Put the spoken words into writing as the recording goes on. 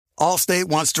Allstate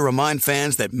wants to remind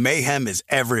fans that mayhem is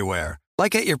everywhere,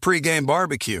 like at your pregame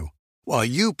barbecue. While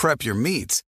you prep your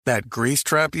meats, that grease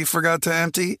trap you forgot to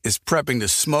empty is prepping to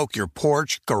smoke your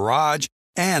porch, garage,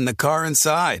 and the car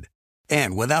inside.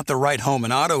 And without the right home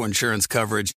and auto insurance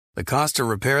coverage, the cost to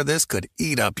repair this could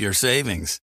eat up your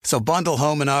savings. So bundle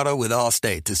home and auto with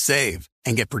Allstate to save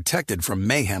and get protected from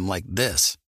mayhem like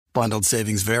this. Bundled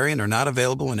savings vary and are not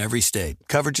available in every state.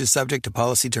 Coverage is subject to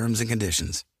policy terms and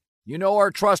conditions. You know our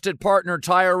trusted partner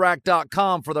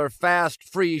TireRack.com for their fast,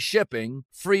 free shipping,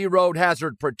 free road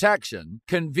hazard protection,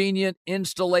 convenient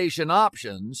installation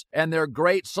options, and their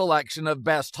great selection of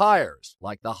best tires,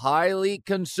 like the highly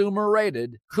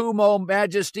consumer-rated Kumo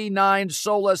Majesty 9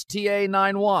 Solus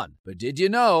TA91. But did you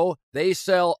know they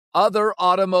sell other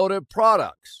automotive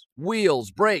products?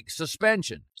 Wheels, brakes,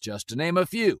 suspension, just to name a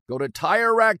few. Go to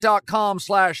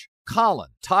TireRack.com/Colin.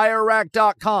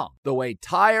 TireRack.com, the way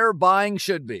tire buying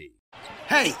should be.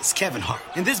 Hey, it's Kevin Hart.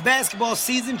 And this basketball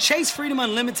season, Chase Freedom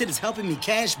Unlimited is helping me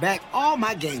cash back all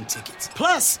my game tickets.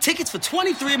 Plus, tickets for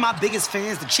 23 of my biggest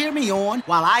fans to cheer me on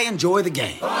while I enjoy the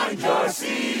game. Find your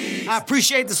seats. I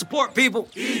appreciate the support, people.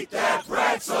 Eat that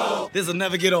pretzel. This'll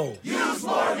never get old. Use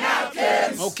more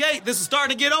napkins. Okay, this is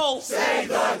starting to get old. Say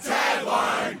the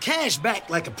tagline. Cash back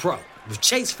like a pro with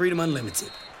Chase Freedom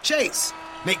Unlimited. Chase,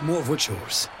 make more of what's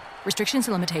yours. Restrictions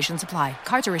and limitations apply.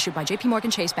 Cards are issued by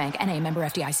JPMorgan Chase Bank and a member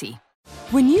FDIC.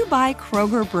 When you buy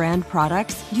Kroger brand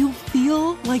products, you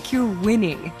feel like you're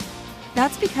winning.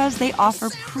 That's because they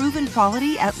offer proven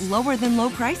quality at lower than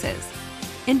low prices.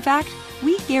 In fact,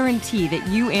 we guarantee that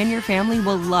you and your family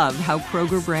will love how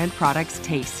Kroger brand products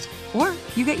taste, or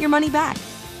you get your money back.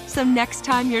 So next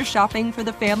time you're shopping for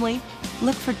the family,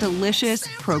 look for delicious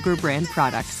Kroger brand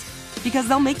products, because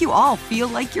they'll make you all feel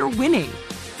like you're winning.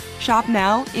 Shop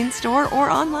now, in-store,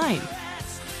 or online.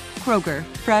 Kroger,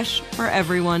 fresh for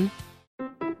everyone.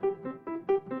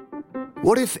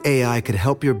 What if AI could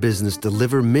help your business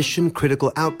deliver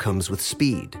mission-critical outcomes with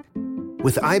speed?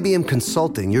 With IBM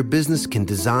Consulting, your business can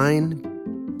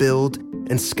design, build,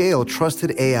 and scale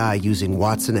trusted AI using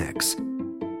Watson X,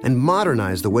 and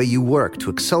modernize the way you work to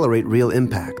accelerate real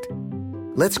impact.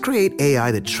 Let's create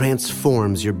AI that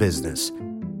transforms your business.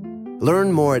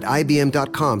 Learn more at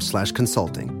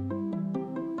ibm.com/consulting.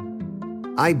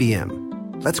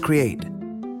 IBM. Let's create.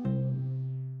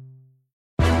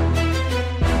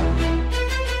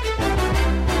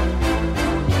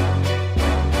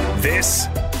 This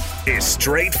is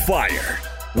Straight Fire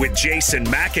with Jason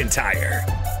McIntyre.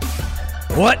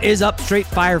 What is up, Straight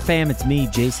Fire fam? It's me,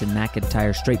 Jason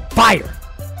McIntyre, Straight Fire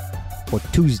for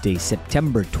Tuesday,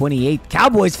 September 28th.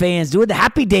 Cowboys fans doing the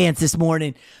happy dance this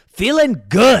morning. Feeling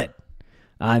good.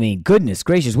 I mean, goodness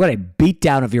gracious, what a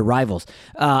beatdown of your rivals.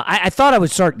 I thought I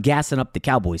would start gassing up the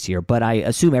Cowboys here, but I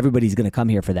assume everybody's going to come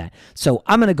here for that. So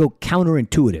I'm going to go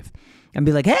counterintuitive and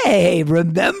be like, hey,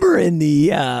 remember in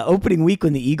the opening week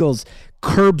when the Eagles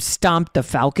curb stomped the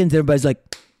Falcons? Everybody's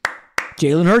like,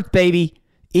 Jalen Hurts, baby.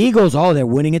 Eagles, oh, they're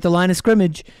winning at the line of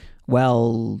scrimmage.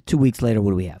 Well, 2 weeks later,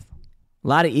 what do we have? A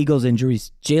lot of Eagles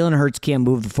injuries. Jalen Hurts can't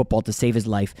move the football to save his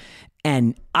life.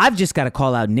 And I've just got to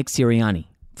call out Nick Sirianni,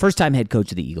 first-time head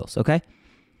coach of the Eagles, okay?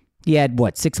 He had,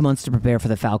 6 months to prepare for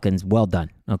the Falcons. Well done,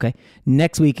 okay?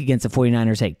 Next week against the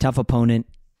 49ers, hey, tough opponent.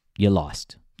 You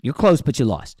lost. You're close, but you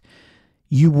lost.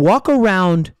 You walk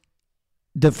around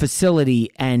the facility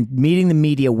and meeting the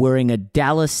media wearing a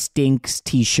Dallas Stinks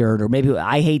t-shirt, or maybe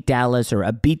I Hate Dallas, or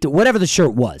a beat, whatever the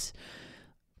shirt was,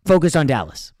 focused on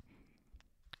Dallas.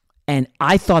 And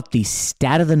I thought the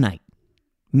stat of the night,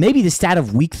 maybe the stat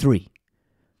of week 3,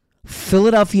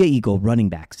 Philadelphia Eagle running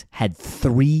backs had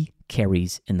 3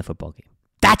 carries in the football game.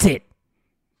 That's it.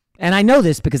 And I know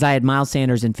this because I had Miles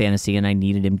Sanders in fantasy and I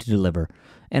needed him to deliver.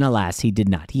 And alas, he did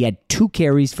not. He had 2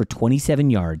 carries for 27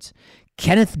 yards.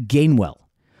 Kenneth Gainwell,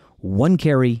 1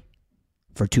 carry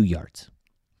for 2 yards.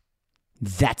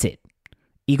 That's it.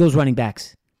 Eagles running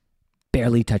backs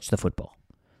barely touched the football.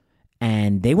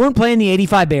 And they weren't playing the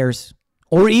 85 Bears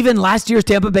or even last year's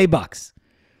Tampa Bay Bucks.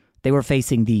 They were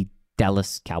facing the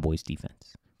Dallas Cowboys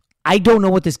defense. I don't know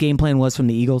what this game plan was from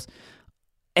the Eagles.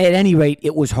 At any rate,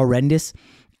 it was horrendous.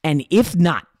 And if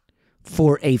not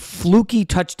for a fluky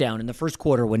touchdown in the first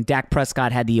quarter when Dak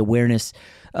Prescott had the awareness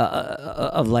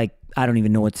of I don't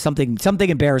even know what, something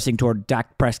embarrassing toward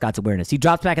Dak Prescott's awareness. He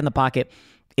drops back in the pocket.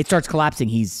 It starts collapsing.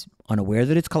 He's unaware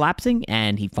that it's collapsing,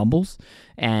 and he fumbles,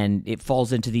 and it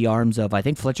falls into the arms of, I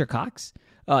think, Fletcher Cox.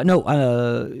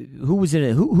 Who was in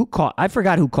it? Who caught? I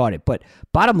forgot who caught it. But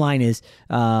bottom line is,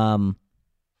 Jalen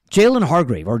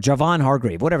Hargrave or Javon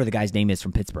Hargrave, whatever the guy's name is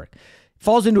from Pittsburgh,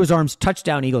 falls into his arms.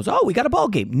 Touchdown. He goes, "Oh, we got a ball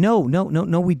game." No,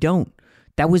 we don't.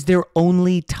 That was their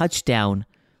only touchdown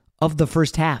of the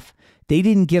first half. They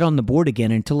didn't get on the board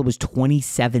again until it was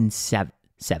 27-7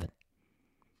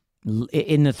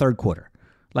 in the third quarter.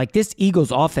 Like, this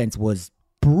Eagles offense was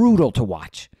brutal to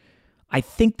watch. I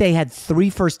think they had 3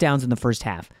 first downs in the first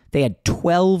half. They had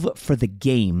 12 for the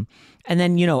game. And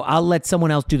then, I'll let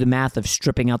someone else do the math of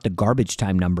stripping out the garbage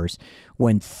time numbers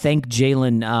when thank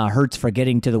Jalen Hurts for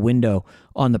getting to the window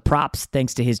on the props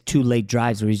thanks to his 2 late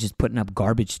drives where he's just putting up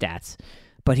garbage stats.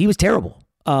 But he was terrible.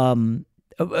 The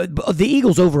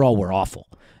Eagles overall were awful.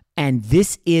 And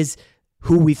this is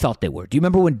who we thought they were. Do you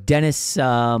remember when Dennis,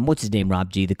 what's his name,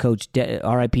 Rob G., the coach,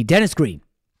 R.I.P., Dennis Green,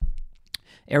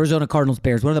 Arizona Cardinals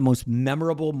Bears, one of the most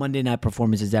memorable Monday night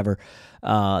performances ever.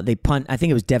 They punt. I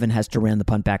think it was Devin Hester ran the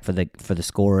punt back for the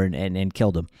score and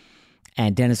killed him.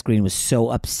 And Dennis Green was so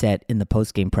upset in the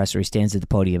postgame presser. He stands at the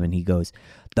podium and he goes,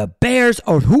 "The Bears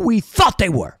are who we thought they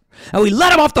were, and we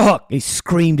let them off the hook." He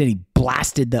screamed and he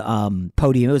blasted the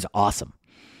podium. It was awesome.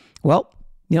 Well,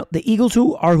 the Eagles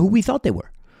are who we thought they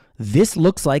were. This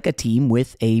looks like a team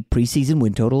with a preseason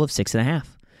win total of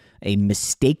 6.5. A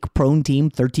mistake-prone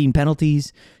team, 13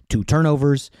 penalties, 2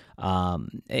 turnovers,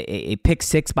 a pick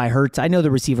 6 by Hurts. I know the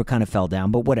receiver kind of fell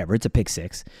down, but whatever. It's a pick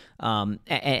 6.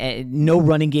 No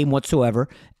running game whatsoever.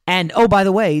 And, oh, by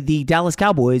the way, the Dallas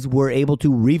Cowboys were able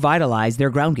to revitalize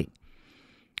their ground game.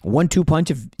 1-2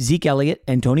 punch of Zeke Elliott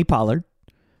and Tony Pollard.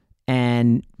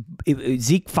 And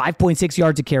Zeke, 5.6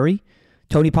 yards a carry.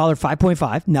 Tony Pollard,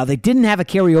 5.5. Now, they didn't have a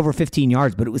carry over 15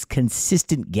 yards, but it was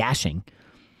consistent gashing.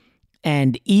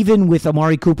 And even with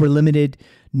Amari Cooper limited,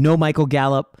 no Michael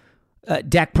Gallup,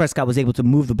 Dak Prescott was able to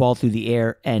move the ball through the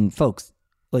air. And folks,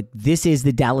 this is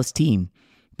the Dallas team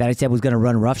that I said was going to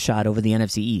run roughshod over the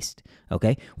NFC East.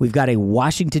 Okay, we've got a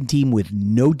Washington team with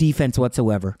no defense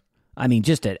whatsoever. I mean,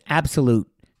 just an absolute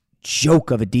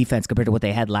joke of a defense compared to what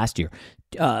they had last year.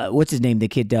 What's his name? The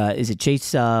kid, is it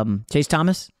Chase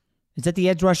Thomas? Is that the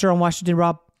edge rusher on Washington,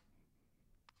 Rob?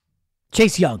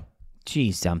 Chase Young.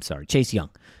 Jeez, I'm sorry, Chase Young.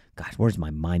 God, where's my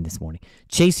mind this morning?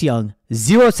 Chase Young,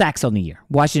 0 sacks on the year.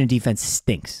 Washington defense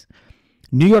stinks.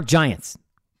 New York Giants,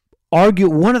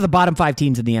 one of the bottom 5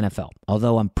 teams in the NFL,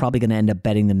 although I'm probably going to end up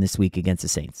betting them this week against the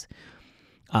Saints.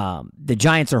 The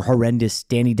Giants are horrendous.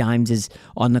 Danny Dimes is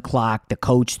on the clock, the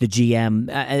coach, the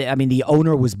GM. I mean, the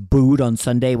owner was booed on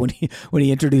Sunday when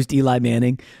he introduced Eli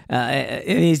Manning.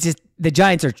 It's just the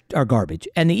Giants are garbage.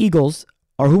 And the Eagles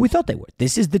are who we thought they were.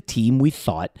 This is the team we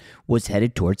thought was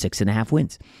headed towards 6.5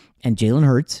 wins. And Jalen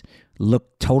Hurts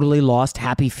looked totally lost,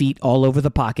 happy feet all over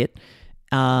the pocket.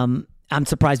 I'm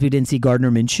surprised we didn't see Gardner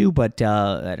Minshew, but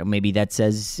maybe that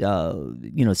says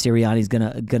Sirianni's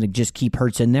gonna just keep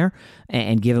Hurts in there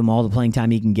and give him all the playing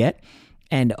time he can get.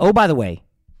 And oh, by the way,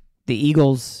 the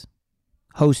Eagles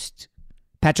host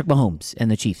Patrick Mahomes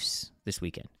and the Chiefs this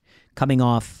weekend, coming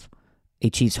off a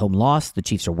Chiefs home loss. The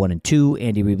Chiefs are 1-2.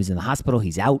 Andy Reid was in the hospital.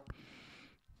 He's out.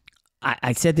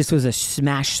 I said this was a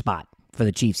smash spot for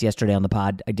the Chiefs yesterday on the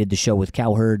pod. I did the show with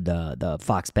Cowherd, the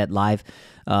Fox Bet Live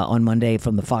on Monday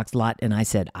from the Fox lot, and I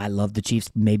said, I love the Chiefs,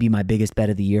 maybe my biggest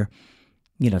bet of the year.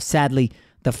 Sadly,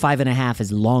 the 5.5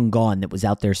 is long gone that was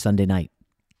out there Sunday night.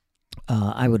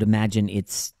 I would imagine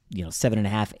it's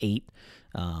 7.5, 8.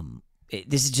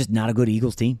 This is just not a good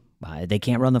Eagles team. They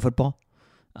can't run the football.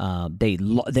 They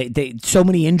so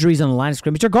many injuries on the line of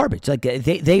scrimmage are garbage. Like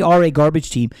they are a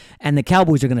garbage team, and the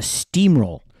Cowboys are going to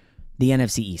steamroll the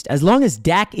NFC East. As long as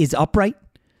Dak is upright,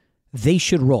 they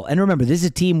should roll. And remember, this is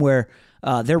a team where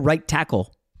their right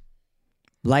tackle,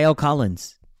 La'el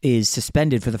Collins, is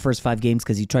suspended for the first 5 games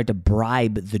because he tried to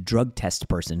bribe the drug test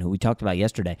person who we talked about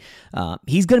yesterday.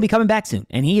 He's going to be coming back soon,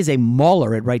 and he is a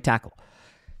mauler at right tackle.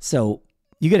 So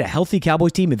you get a healthy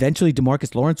Cowboys team. Eventually,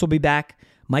 DeMarcus Lawrence will be back.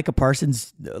 Micah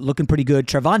Parsons looking pretty good.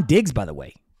 Trevon Diggs, by the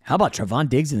way. How about Trevon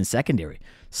Diggs in the secondary?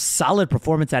 Solid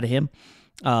performance out of him.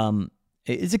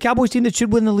 It's a Cowboys team that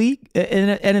should win the league in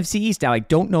the NFC East. Now, I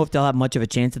don't know if they'll have much of a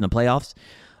chance in the playoffs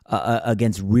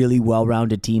against really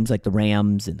well-rounded teams like the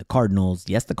Rams and the Cardinals.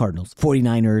 Yes, the Cardinals.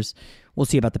 49ers. We'll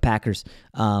see about the Packers.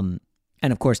 And,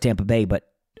 of course, Tampa Bay. But,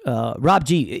 Rob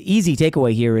G., easy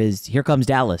takeaway here is here comes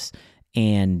Dallas.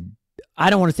 And I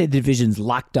don't want to say the division's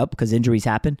locked up because injuries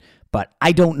happen, but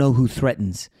I don't know who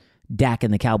threatens Dak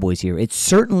and the Cowboys here. It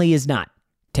certainly is not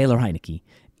Taylor Heineke.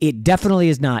 It definitely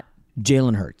is not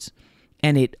Jalen Hurts.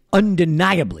 And it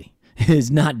undeniably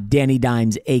is not Danny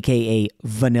Dimes, a.k.a.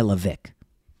 Vanilla Vic.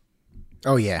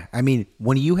 Oh, yeah. I mean,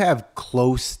 when you have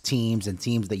close teams and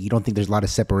teams that you don't think there's a lot of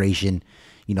separation,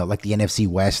 like the NFC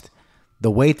West,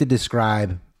 the way to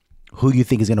describe who you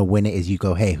think is going to win it is you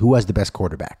go, hey, who has the best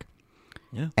quarterback?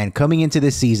 Yeah. And coming into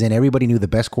this season, everybody knew the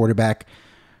best quarterback,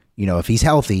 if he's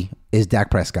healthy, is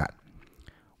Dak Prescott.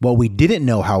 What we didn't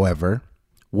know, however,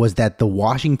 was that the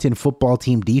Washington football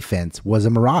team defense was a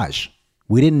mirage.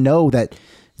 We didn't know that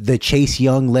the Chase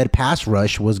Young-led pass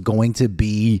rush was going to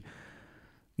be,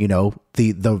 you know,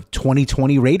 the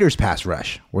 2020 Raiders pass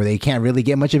rush, where they can't really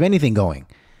get much of anything going.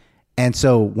 And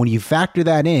so when you factor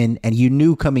that in, and you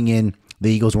knew coming in,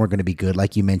 the Eagles weren't going to be good.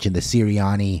 Like you mentioned, the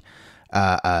Sirianni,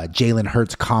 Jalen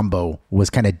Hurts combo was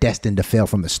kind of destined to fail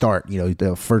from the start. You know,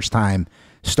 the first-time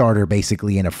starter,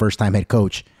 basically, and a first-time head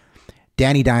coach.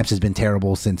 Danny Dimes has been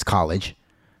terrible since college.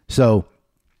 So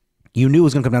you knew it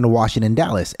was going to come down to Washington and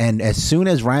Dallas. And as soon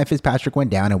as Ryan Fitzpatrick went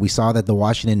down and we saw that the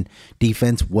Washington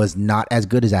defense was not as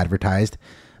good as advertised,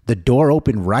 the door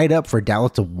opened right up for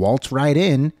Dallas to waltz right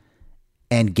in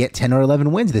and get 10 or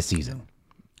 11 wins this season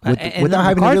without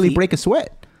having to really break a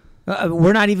sweat.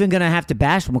 We're not even going to have to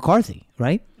bash McCarthy,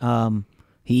 right? I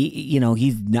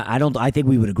think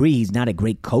we would agree he's not a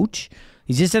great coach.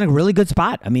 He's just in a really good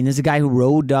spot. I mean, this is a guy who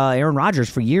rode Aaron Rodgers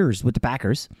for years with the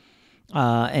Packers,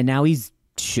 and now he's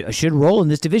should roll in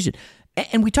this division.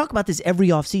 And we talk about this every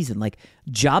offseason. Like,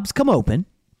 jobs come open,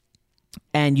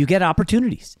 and you get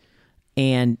opportunities.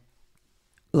 And,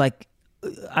 like,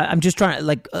 I'm just trying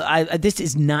to, this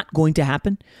is not going to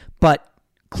happen, but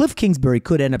Cliff Kingsbury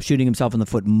could end up shooting himself in the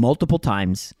foot multiple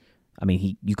times. I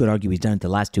mean, you could argue he's done it the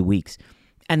last 2 weeks.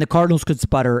 And the Cardinals could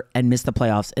sputter and miss the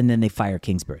playoffs, and then they fire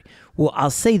Kingsbury. Well,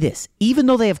 I'll say this. Even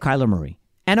though they have Kyler Murray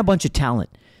and a bunch of talent,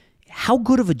 how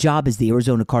good of a job is the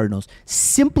Arizona Cardinals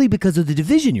simply because of the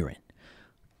division you're in?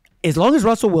 As long as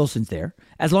Russell Wilson's there,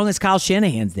 as long as Kyle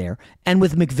Shanahan's there, and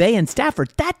with McVay and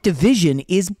Stafford, that division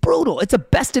is brutal. It's the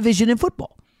best division in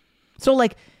football. So,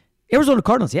 like, Arizona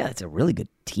Cardinals, yeah, it's a really good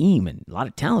team and a lot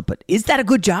of talent, but is that a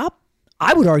good job?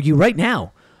 I would argue right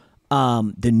now,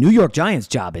 the New York Giants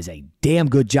job is a damn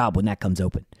good job when that comes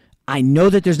open. I know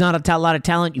that there's not a lot of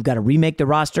talent. You've got to remake the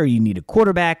roster. You need a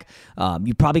quarterback.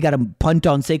 You probably got to punt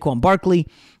on Saquon Barkley.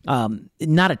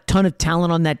 Not a ton of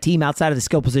talent on that team outside of the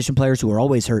skill position players who are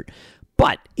always hurt.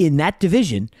 But in that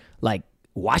division, like,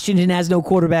 Washington has no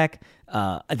quarterback.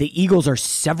 The Eagles are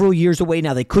several years away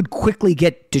now. They could quickly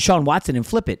get Deshaun Watson and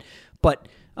flip it. But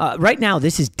right now,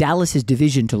 this is Dallas's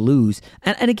division to lose.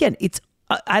 And again,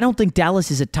 I don't think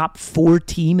Dallas is a top 4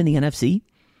 team in the NFC.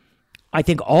 I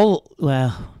think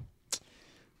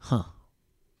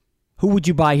Who would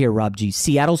you buy here, Rob G?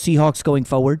 Seattle Seahawks going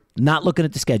forward, not looking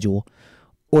at the schedule,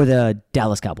 or the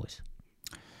Dallas Cowboys?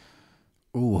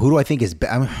 Ooh, who do I think is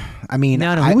better? I mean,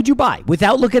 who would you buy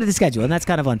without looking at the schedule? And that's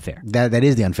kind of unfair. That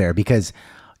is the unfair because,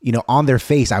 you know, on their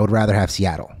face, I would rather have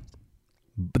Seattle.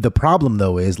 The problem,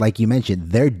 though, is, like you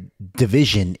mentioned, their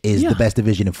division is the best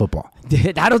division in football.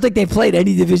 I don't think they've played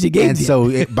any division games. And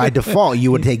so, by default,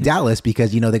 you would take Dallas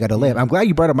because, you know, they got to live. I'm glad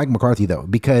you brought up Mike McCarthy, though,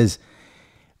 because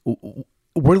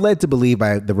we're led to believe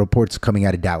by the reports coming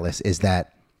out of Dallas is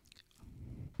that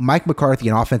Mike McCarthy,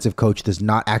 an offensive coach, does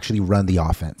not actually run the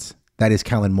offense. That is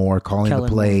Kellen Moore calling the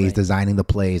plays, right, designing the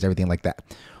plays, everything like that.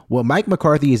 What Mike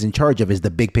McCarthy is in charge of is the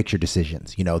big picture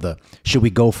decisions. You know, should we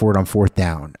go for it on 4th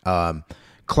down,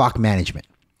 clock management.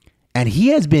 And he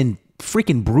has been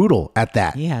freaking brutal at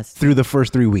that through the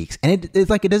first 3 weeks. And it's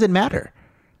like, it doesn't matter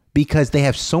because they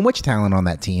have so much talent on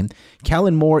that team.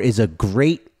 Kellen Moore is a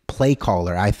great play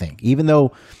caller, I think, even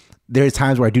though there's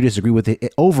times where I do disagree with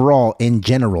it. Overall, in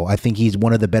general, I think he's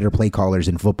one of the better play callers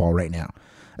in football right now,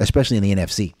 especially in the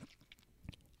NFC.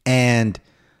 And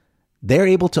they're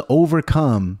able to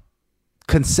overcome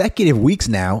consecutive weeks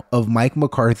now of Mike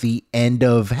McCarthy end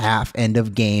of half, end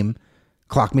of game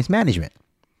clock mismanagement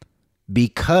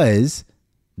because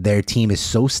their team is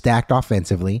so stacked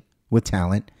offensively with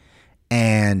talent.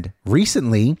 And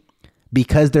recently,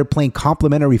 because they're playing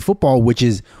complementary football, which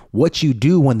is what you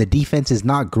do when the defense is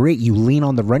not great, you lean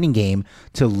on the running game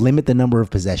to limit the number of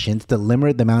possessions, to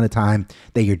limit the amount of time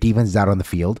that your defense is out on the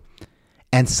field.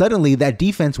 And suddenly that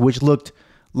defense, which looked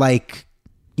like,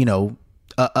 you know,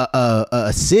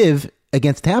 a sieve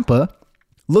against Tampa,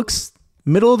 looks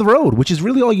middle of the road, which is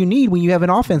really all you need when you have an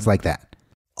offense like that.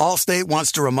 Allstate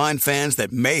wants to remind fans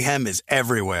that mayhem is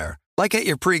everywhere, like at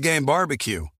your pregame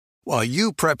barbecue. While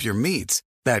you prep your meats,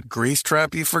 that grease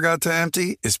trap you forgot to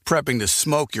empty is prepping to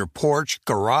smoke your porch,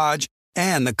 garage,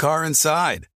 and the car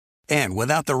inside. And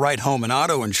without the right home and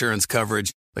auto insurance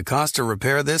coverage, the cost to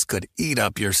repair this could eat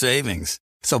up your savings.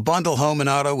 So bundle home and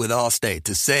auto with Allstate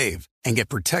to save and get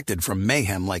protected from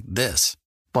mayhem like this.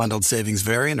 Bundled savings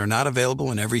vary and are not available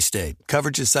in every state.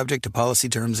 Coverage is subject to policy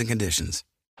terms and conditions.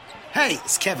 Hey,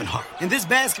 it's Kevin Hart. In this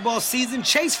basketball season,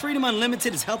 Chase Freedom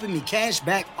Unlimited is helping me cash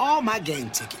back all my game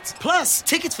tickets. Plus,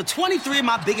 tickets for 23 of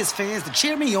my biggest fans to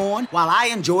cheer me on while I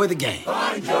enjoy the game.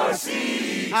 Find your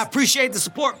seat. I appreciate the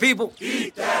support, people.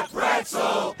 Eat that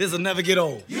pretzel. This'll never get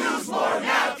old. Use more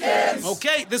napkins. Yes!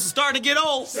 Okay, this is starting to get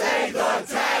old. Say the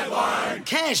tagline.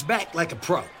 Cash back like a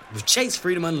pro with Chase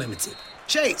Freedom Unlimited.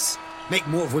 Chase, make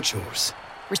more of what's yours.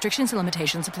 Restrictions and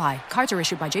limitations apply. Cards are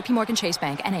issued by JP Morgan Chase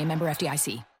Bank, N.A., member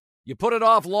FDIC. You put it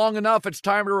off long enough, it's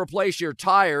time to replace your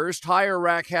tires. Tire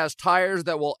Rack has tires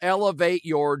that will elevate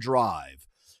your drive.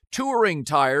 Touring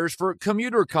tires for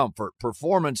commuter comfort,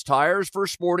 performance tires for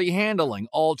sporty handling,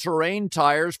 all-terrain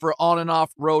tires for on- and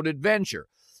off-road adventure.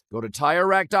 Go to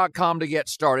TireRack.com to get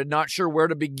started. Not sure where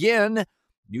to begin?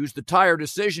 Use the Tire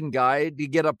Decision Guide to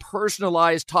get a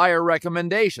personalized tire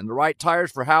recommendation, the right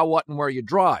tires for how, what, and where you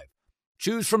drive.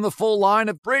 Choose from the full line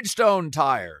of Bridgestone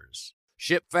tires.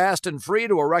 Ship fast and free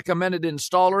to a recommended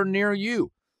installer near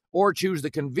you. Or choose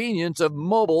the convenience of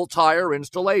mobile tire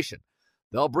installation.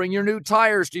 They'll bring your new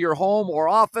tires to your home or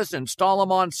office, install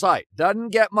them on site. Doesn't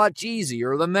get much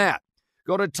easier than that.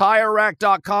 Go to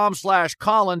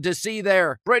TireRack.com/Colin to see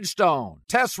their Bridgestone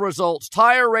test results,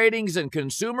 tire ratings, and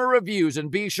consumer reviews, and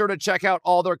be sure to check out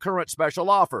all their current special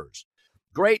offers.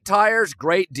 Great tires,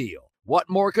 great deal. What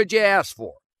more could you ask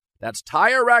for? That's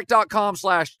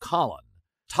TireRack.com/Colin.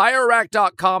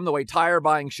 TireRack.com, the way tire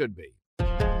buying should be.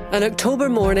 An October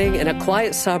morning in a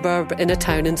quiet suburb in a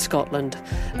town in Scotland.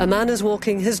 A man is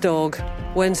walking his dog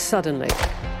when suddenly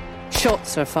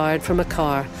shots are fired from a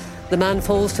car. The man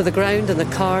falls to the ground and the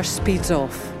car speeds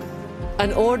off.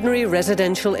 An ordinary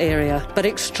residential area, but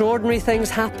extraordinary things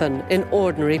happen in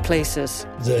ordinary places.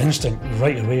 The instinct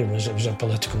right away was it was a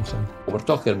political thing. We're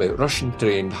talking about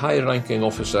Russian-trained, high-ranking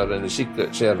officer in the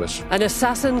Secret Service. An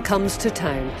Assassin Comes to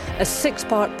Town, a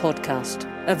 6-part podcast.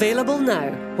 Available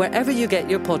now, wherever you get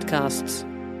your podcasts.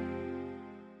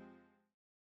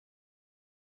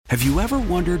 Have you ever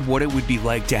wondered what it would be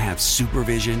like to have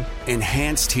supervision,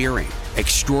 enhanced hearing,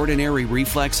 extraordinary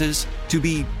reflexes, to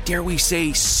be, dare we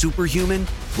say, superhuman?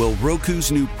 Well,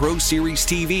 Roku's new Pro Series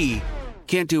TV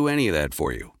can't do any of that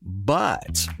for you.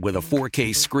 But with a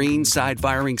 4K screen,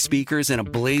 side-firing speakers, and a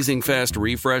blazing fast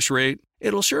refresh rate,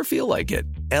 it'll sure feel like it.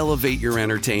 Elevate your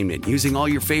entertainment using all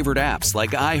your favorite apps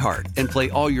like iHeart and play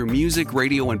all your music,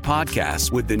 radio, and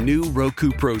podcasts with the new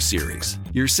Roku Pro Series.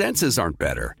 Your senses aren't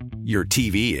better. Your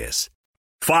TV is.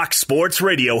 Fox Sports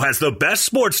Radio has the best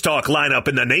sports talk lineup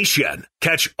in the nation.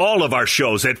 Catch all of our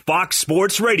shows at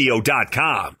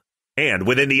foxsportsradio.com. And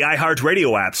within the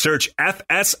iHeartRadio app, search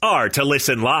FSR to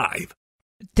listen live.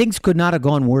 Things could not have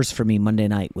gone worse for me Monday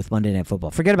night with Monday Night Football.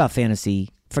 Forget about fantasy.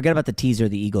 Forget about the teaser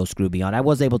the Eagles screwed me on. I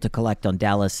was able to collect on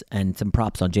Dallas and some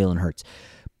props on Jalen Hurts.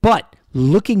 But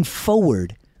looking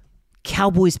forward,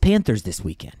 Cowboys-Panthers this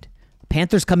weekend.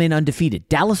 Panthers come in undefeated.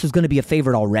 Dallas was going to be a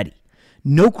favorite already.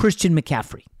 No Christian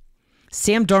McCaffrey.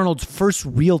 Sam Darnold's first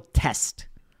real test.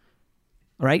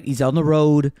 All right, he's on the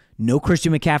road. No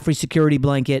Christian McCaffrey security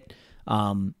blanket.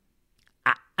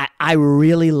 I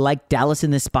really like Dallas in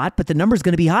this spot, but the number's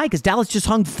going to be high because Dallas just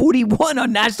hung 41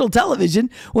 on national television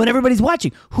when everybody's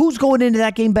watching. Who's going into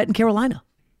that game betting Carolina?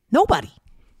 Nobody.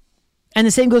 And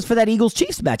the same goes for that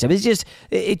Eagles-Chiefs matchup.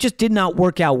 It just did not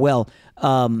work out well.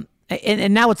 And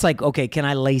now it's like, okay, can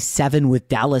I lay 7 with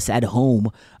Dallas at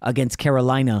home against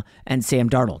Carolina and Sam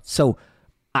Darnold? So,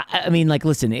 I mean, like,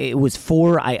 listen, it was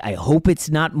 4. I hope it's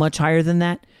not much higher than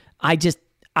that. I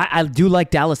do like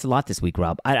Dallas a lot this week,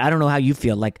 Rob. I don't know how you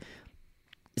feel. Like,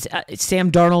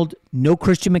 Sam Darnold, no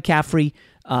Christian McCaffrey.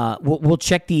 We'll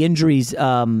check the injuries.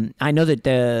 I know that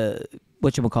the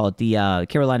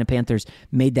Carolina Panthers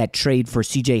made that trade for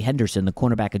C.J. Henderson, the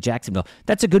cornerback of Jacksonville.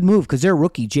 That's a good move because their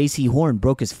rookie, J.C. Horn,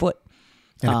 broke his foot.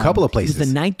 In a couple of places. He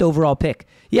was the 9th overall pick.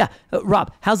 Yeah.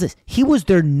 Rob, how's this? He was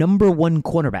their number 1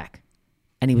 cornerback,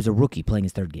 and he was a rookie playing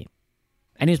his 3rd game.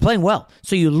 And he was playing well.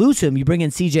 So you lose him, you bring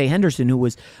in C.J. Henderson, who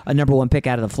was a number 1 pick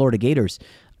out of the Florida Gators.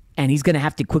 And he's going to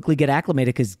have to quickly get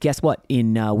acclimated because guess what?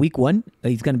 In week 1,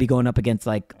 he's going to be going up against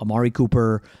like Amari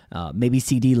Cooper, maybe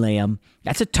C.D. Lamb.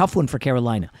 That's a tough one for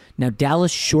Carolina. Now,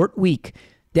 Dallas, short week.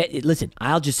 Listen,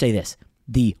 I'll just say this.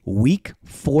 The week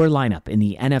 4 lineup in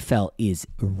the NFL is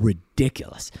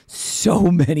ridiculous. So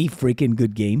many freaking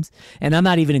good games. And I'm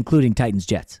not even including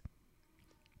Titans-Jets.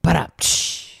 But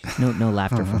no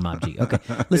laughter from Mob G. Okay,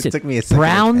 listen. It took me a second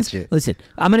Browns. to catch it. Listen,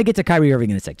 I'm going to get to Kyrie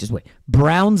Irving in a sec. Just wait.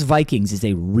 Browns-Vikings is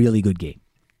a really good game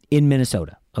in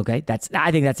Minnesota. Okay,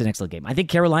 I think that's an excellent game. I think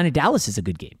Carolina-Dallas is a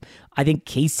good game. I think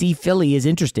KC-Philly is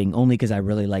interesting only because I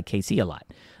really like KC a lot.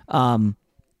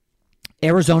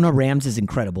 Arizona-Rams is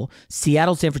incredible.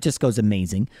 Seattle-San Francisco is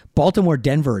amazing.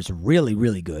 Baltimore-Denver is really,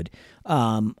 really good.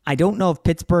 I don't know if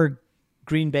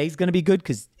Pittsburgh-Green Bay is going to be good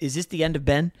because is this the end of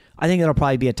Ben? I think that'll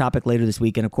probably be a topic later this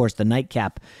week. And, of course, the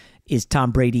nightcap is Tom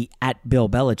Brady at Bill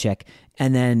Belichick.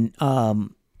 And then,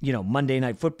 Monday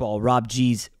Night Football, Rob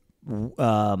G's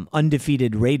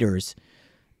undefeated Raiders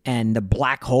and the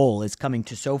black hole is coming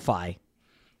to SoFi.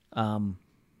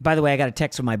 By the way, I got a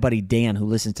text from my buddy Dan who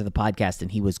listens to the podcast,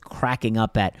 and he was cracking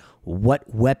up at what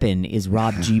weapon is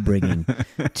Rob G bringing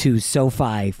to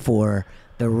SoFi for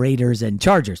the Raiders and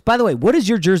Chargers. By the way, what is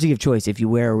your jersey of choice if you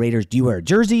wear a Raiders? Do you wear a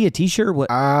jersey, a T-shirt? What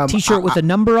T-shirt with a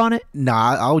number on it? No,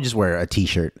 I'll just wear a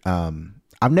T-shirt.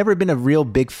 I've never been a real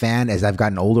big fan as I've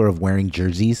gotten older of wearing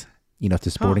jerseys, to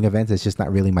sporting events. It's just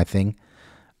not really my thing.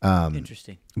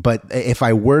 Interesting. But if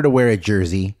I were to wear a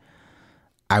jersey,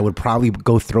 I would probably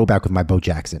go throwback with my Bo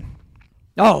Jackson.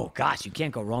 Oh, gosh, you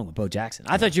can't go wrong with Bo Jackson.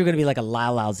 I thought you were going to be like a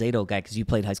Lyle Alzado guy because you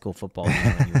played high school football.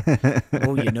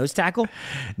 Oh, you nose tackle?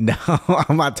 No,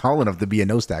 I'm not tall enough to be a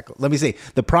nose tackle. Let me say,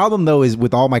 the problem, though, is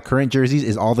with all my current jerseys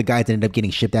is all the guys ended up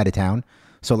getting shipped out of town.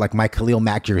 So, like, my Khalil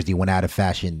Mack jersey went out of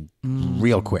fashion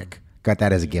real quick. Got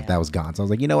that as a gift. That was gone. So I was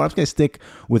like, you know what? I'm just going to stick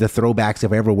with the throwbacks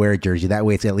if I ever wear a jersey. That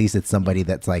way, it's somebody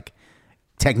that's, like,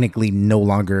 technically no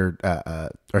longer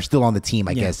or still on the team,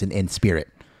 I guess, in spirit.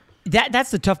 That's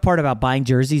the tough part about buying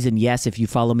jerseys. And yes, if you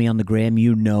follow me on the gram,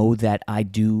 you know that I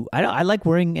like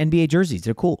wearing NBA jerseys.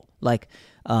 They're cool. Like,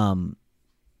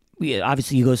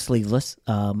 obviously you go sleeveless.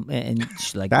 And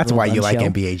like that's why you like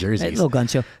NBA jerseys. A little gun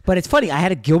show. But it's funny. I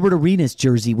had a Gilbert Arenas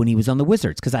jersey when he was on the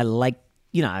Wizards because I liked,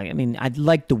 I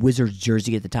liked the Wizards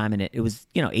jersey at the time, and it was,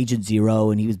 Agent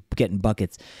Zero, and he was getting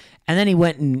buckets. And then he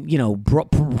went and,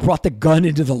 brought the gun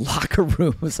into the locker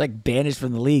room. It was like banished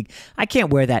from the league. I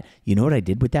can't wear that. You know what I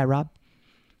did with that, Rob?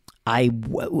 I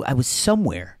was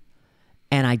somewhere,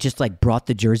 and I just brought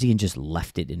the jersey and just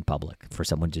left it in public for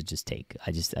someone to just take.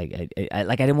 I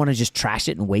didn't want to just trash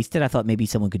it and waste it. I thought maybe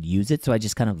someone could use it, so I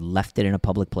just kind of left it in a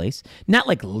public place. Not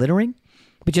like littering,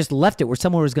 but just left it where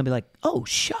someone was going to be like, oh,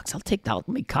 shucks, I'll take that. Let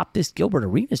me cop this Gilbert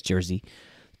Arenas jersey.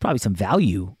 Probably some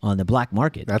value on the black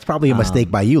market. That's probably a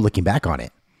mistake by you looking back on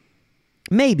it.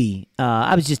 Maybe.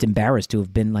 I was just embarrassed to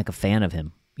have been a fan of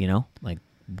him, like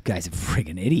guy's a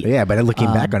friggin' idiot. Yeah, but looking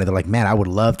back on it, they're like, man, I would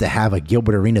love to have a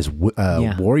Gilbert Arenas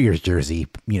Warriors jersey,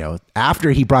 after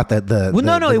he brought the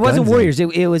it wasn't Warriors.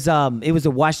 It was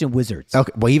the Washington Wizards.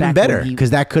 Okay, well, even better,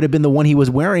 because that could have been the one he was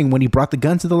wearing when he brought the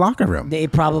guns to the locker room. They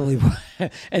probably were.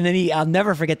 And then I'll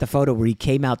never forget the photo where he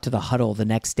came out to the huddle the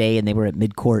next day and they were at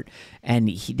midcourt and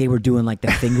they were doing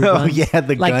the finger guns. Oh, yeah,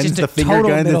 the guns, just the finger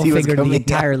guns middle finger to the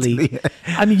entire league.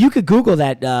 You could Google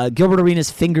that, Gilbert Arenas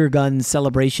finger gun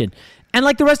celebration. And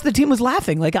the rest of the team was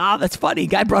laughing, that's funny.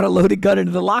 Guy brought a loaded gun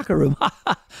into the locker room.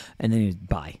 And then he was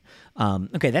bye.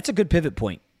 Okay, that's a good pivot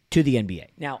point to the NBA.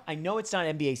 Now, I know it's not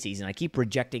NBA season. I keep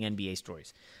rejecting NBA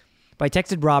stories. But I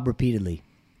texted Rob repeatedly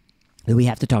that we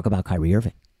have to talk about Kyrie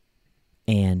Irving.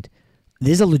 And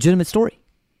this is a legitimate story.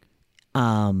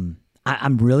 I'm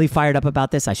really fired up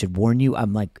about this. I should warn you,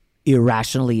 I'm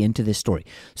irrationally into this story.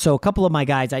 So a couple of my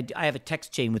guys, I have a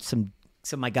text chain with some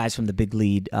of my guys from the big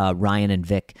lead, Ryan and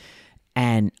Vic.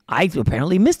 And I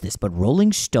apparently missed this, but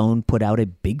Rolling Stone put out a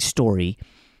big story.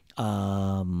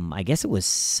 I guess it was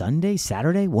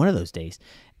Saturday, one of those days.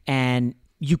 And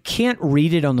you can't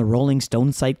read it on the Rolling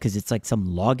Stone site because it's some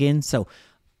login. So,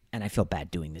 and I feel bad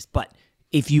doing this, but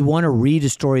if you want to read a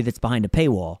story that's behind a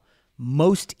paywall,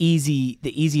 the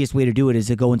easiest way to do it is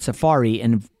to go in Safari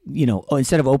and,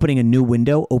 instead of opening a new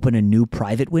window, open a new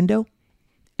private window.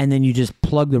 And then you just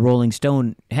plug the Rolling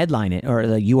Stone headline or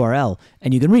the URL,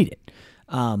 and you can read it.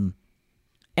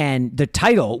 And the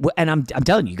title, and I'm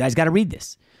telling you, you guys got to read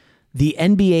this. The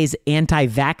NBA's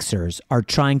anti-vaxxers are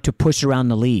trying to push around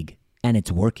the league, and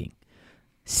it's working.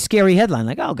 Scary headline,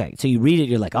 okay. So you read it,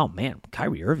 you're like, oh man,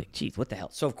 Kyrie Irving, geez, what the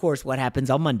hell? So of course, what happens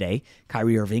on Monday?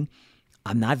 Kyrie Irving,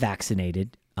 I'm not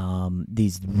vaccinated.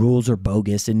 These rules are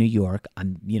bogus in New York.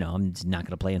 I'm just not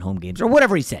going to play in home games or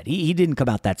whatever he said. He didn't come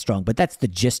out that strong, but that's the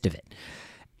gist of it.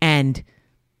 And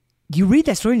you read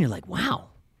that story and you're like, wow.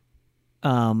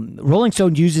 Rolling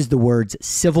Stone uses the words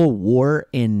civil war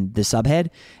in the subhead.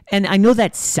 And I know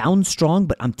that sounds strong,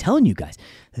 but I'm telling you guys,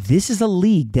 this is a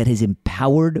league that has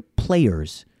empowered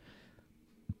players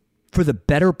for the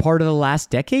better part of the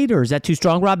last decade. Or is that too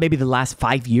strong, Rob? Maybe the last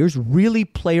 5 years, really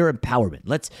player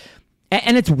empowerment.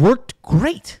 And it's worked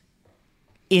great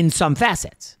in some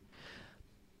facets.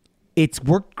 It's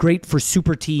worked great for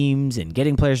super teams and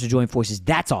getting players to join forces.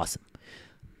 That's awesome.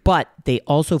 But they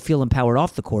also feel empowered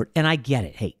off the court, and I get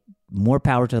it. Hey, more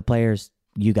power to the players.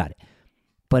 You got it.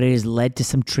 But it has led to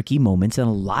some tricky moments, and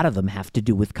a lot of them have to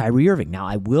do with Kyrie Irving. Now,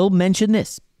 I will mention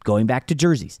this, going back to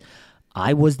jerseys.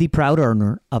 I was the proud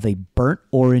owner of a burnt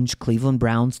orange Cleveland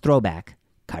Browns throwback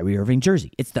Kyrie Irving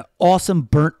jersey. It's the awesome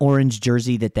burnt orange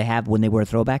jersey that they have when they wear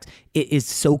throwbacks. It is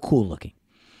so cool looking.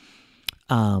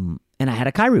 And I had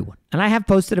a Kyrie one, and I have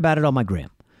posted about it on my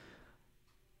gram.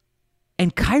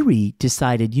 And Kyrie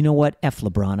decided, you know what? F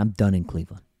LeBron, I'm done in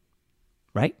Cleveland.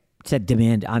 Right? Said, I'm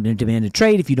going to demand a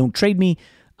trade. If you don't trade me,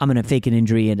 I'm going to fake an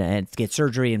injury and get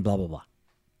surgery and blah, blah, blah.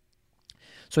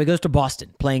 So he goes to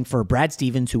Boston, playing for Brad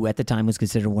Stevens, who at the time was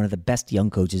considered one of the best young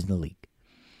coaches in the league.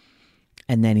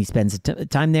 And then he spends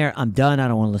time there. I'm done. I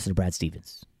don't want to listen to Brad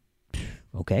Stevens.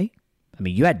 Okay. I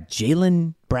mean, you had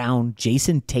Jaylen Brown,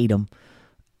 Jason Tatum,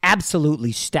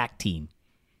 absolutely stacked team.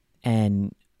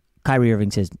 And Kyrie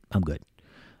Irving says, I'm good.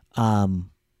 Then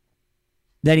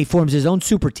he forms his own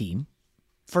super team.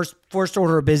 First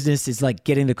order of business is like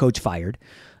getting the coach fired.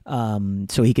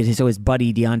 So his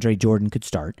buddy DeAndre Jordan could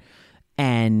start.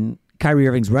 And Kyrie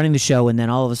Irving's running the show, and then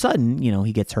all of a sudden,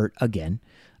 he gets hurt again.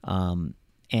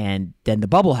 And then the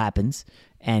bubble happens,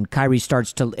 and Kyrie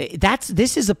starts to.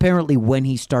 This is apparently when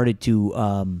he started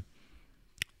to.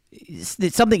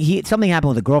 Something happened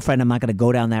with a girlfriend. I'm not going to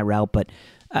go down that route, but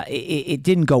it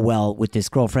didn't go well with this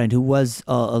girlfriend who was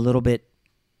a little bit.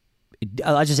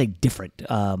 I'll just say different.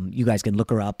 You guys can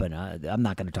look her up, and I'm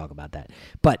not going to talk about that.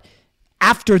 But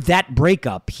after that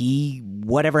breakup,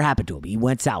 whatever happened to him, he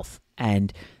went south.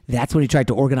 And that's when he tried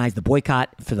to organize the boycott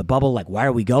for the bubble. Like, why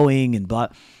are we going? And blah.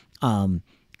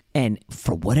 And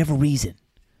for whatever reason,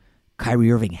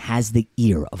 Kyrie Irving has the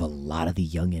ear of a lot of the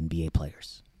young NBA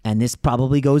players. And this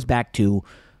probably goes back to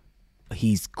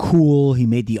he's cool. He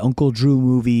made the Uncle Drew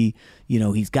movie.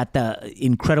 He's got the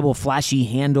incredible flashy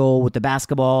handle with the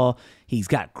basketball. He's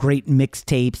got great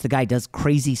mixtapes. The guy does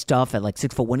crazy stuff at like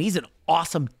 6'1". He's an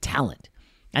awesome talent.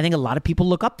 I think a lot of people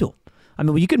look up to him. I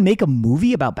mean, you could make a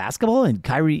movie about basketball, and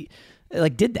Kyrie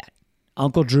did that.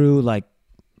 Uncle Drew,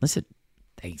 listen,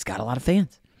 he's got a lot of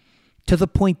fans. To the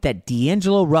point that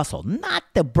D'Angelo Russell, not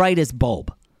the brightest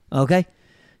bulb, okay,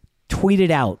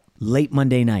 tweeted out late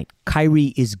Monday night,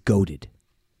 Kyrie is goated.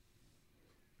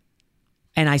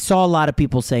 And I saw a lot of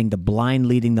people saying the blind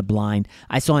leading the blind.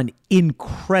 I saw an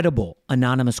incredible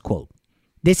anonymous quote.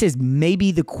 This is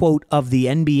maybe the quote of the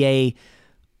NBA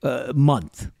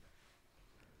month.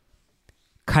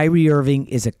 Kyrie Irving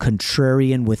is a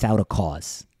contrarian without a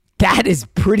cause. That is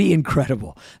pretty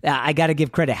incredible. I got to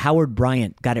give credit. Howard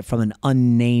Bryant got it from an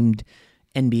unnamed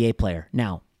NBA player.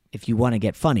 Now, if you want to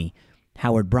get funny,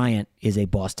 Howard Bryant is a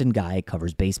Boston guy,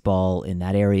 covers baseball in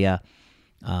that area.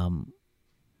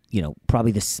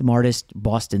 Probably the smartest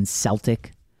Boston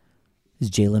Celtic is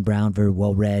Jaylen Brown, very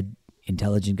well-read,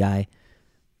 intelligent guy.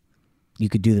 You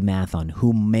could do the math on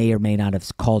who may or may not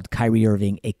have called Kyrie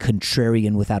Irving a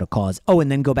contrarian without a cause. Oh,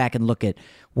 and then go back and look at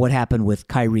what happened with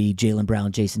Kyrie, Jaylen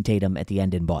Brown, Jason Tatum at the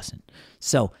end in Boston.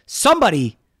 So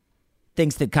somebody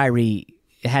thinks that Kyrie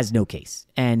has no case.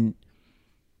 And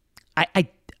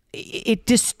it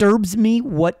disturbs me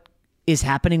what is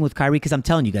happening with Kyrie because I'm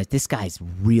telling you guys, this guy's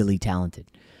really talented.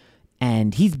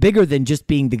 And he's bigger than just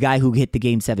being the guy who hit the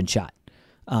Game 7 shot.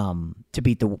 To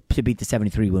beat the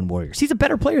 73-win Warriors. He's a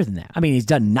better player than that. I mean, he's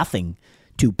done nothing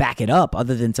to back it up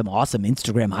other than some awesome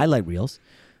Instagram highlight reels.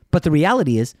 But the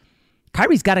reality is,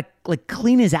 Kyrie's got to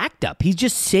clean his act up. He's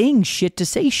just saying shit to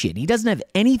say shit. He doesn't have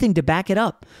anything to back it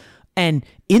up. And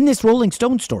in this Rolling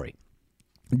Stone story,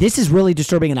 this is really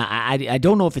disturbing, and I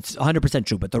don't know if it's 100%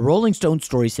 true, but the Rolling Stone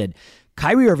story said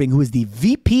Kyrie Irving, who is the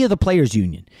VP of the Players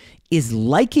Union, is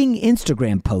liking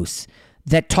Instagram posts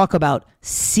that talk about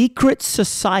secret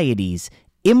societies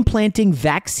implanting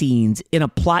vaccines in a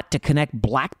plot to connect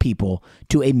black people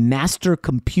to a master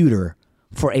computer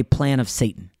for a plan of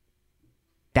Satan.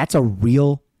 That's a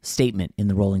real statement in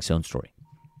the Rolling Stone story.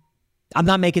 I'm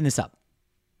not making this up.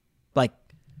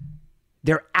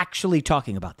 They're actually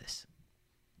talking about this.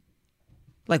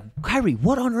 Kyrie,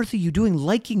 what on earth are you doing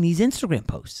liking these Instagram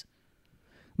posts?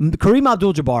 Kareem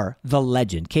Abdul-Jabbar, the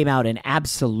legend, came out and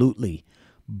absolutely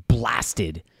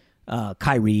blasted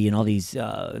Kyrie and all these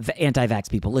anti-vax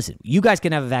people. Listen, you guys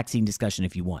can have a vaccine discussion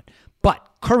if you want. But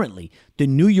currently, the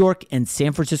New York and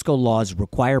San Francisco laws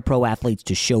require pro athletes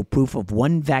to show proof of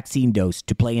one vaccine dose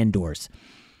to play indoors.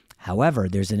 However,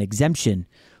 there's an exemption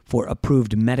for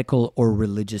approved medical or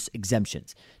religious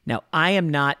exemptions. Now, I am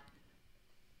not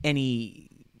any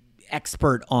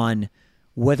expert on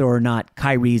whether or not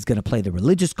Kyrie is going to play the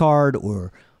religious card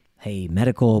or, hey,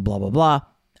 medical, blah, blah, blah.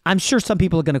 I'm sure some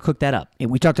people are going to cook that up. And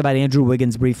we talked about Andrew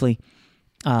Wiggins briefly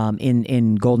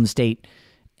in Golden State,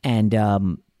 and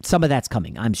some of that's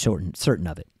coming. I'm certain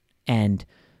of it. And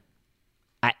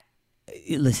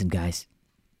listen, guys,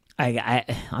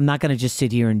 I'm not going to just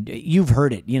sit here and you've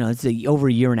heard it. It's over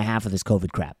a year and a half of this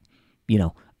COVID crap.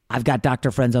 I've got doctor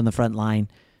friends on the front line.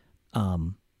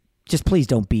 Just please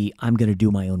don't be, I'm going to do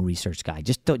my own research guy.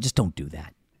 Just don't do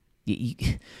that.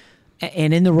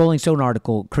 And in the Rolling Stone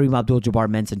article, Kareem Abdul-Jabbar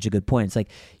mentioned a good point. It's like,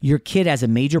 your kid has a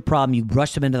major problem. You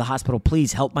rush them into the hospital.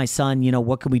 Please help my son.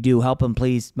 What can we do? Help him,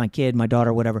 please. My kid, my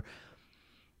daughter, whatever.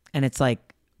 And it's like,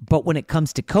 but when it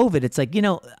comes to COVID, it's like,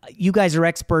 you guys are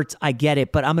experts. I get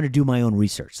it, but I'm going to do my own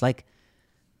research. Like,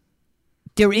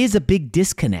 there is a big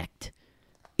disconnect.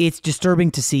 It's disturbing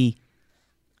to see.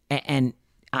 And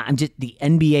the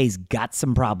NBA's got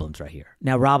some problems right here.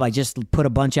 Now, Rob, I just put a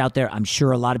bunch out there. I'm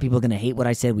sure a lot of people are going to hate what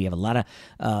I said. We have a lot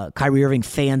of Kyrie Irving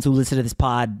fans who listen to this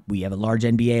pod. We have a large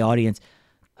NBA audience.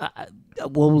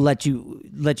 We'll let you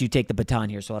take the baton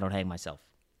here so I don't hang myself.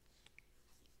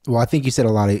 Well, I think you said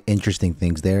a lot of interesting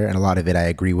things there, and a lot of it I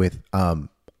agree with.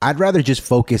 I'd rather just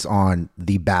focus on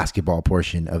the basketball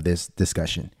portion of this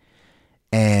discussion.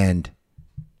 And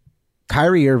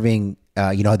Kyrie Irving, they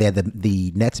had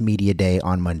the Nets media day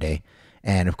on Monday,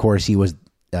 and of course he was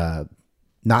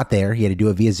not there. He had to do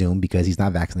it via Zoom because he's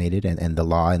not vaccinated, and the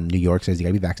law in New York says you got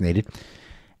to be vaccinated.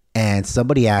 And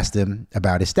somebody asked him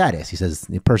about his status. He says,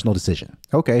 personal decision.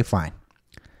 Okay, fine.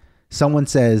 Someone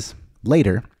says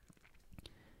later,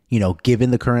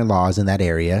 given the current laws in that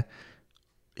area,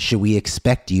 should we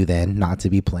expect you then not to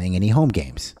be playing any home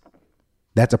games?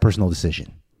 That's a personal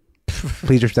decision.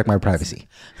 Please respect my privacy.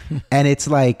 And it's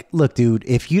like, look, dude,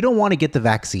 if you don't want to get the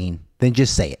vaccine, then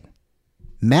just say it.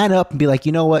 Man up and be like,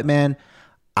 you know what, man?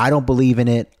 I don't believe in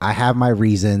it. I have my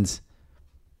reasons.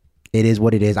 It is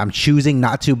what it is. I'm choosing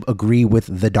not to agree with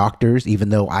the doctors, even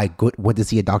though I went to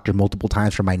see a doctor multiple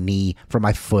times for my knee, for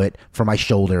my foot, for my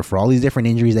shoulder, for all these different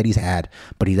injuries that he's had.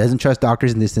 But he doesn't trust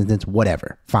doctors in this instance.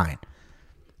 Whatever. Fine.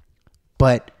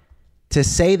 But to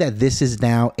say that this is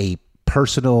now a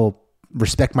personal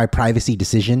respect my privacy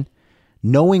decision,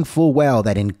 knowing full well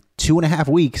that in 2.5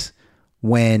 weeks,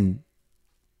 when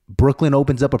Brooklyn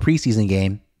opens up a preseason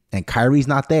game and Kyrie's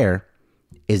not there,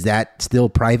 is that still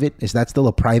private? Is that still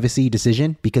a privacy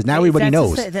decision? Because now everybody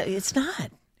knows. It's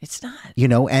not.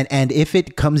 And if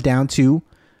it comes down to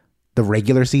the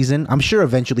regular season, I'm sure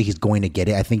eventually he's going to get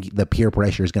it. I think the peer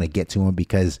pressure is going to get to him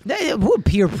because...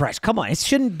 Peer pressure? Come on. It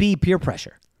shouldn't be peer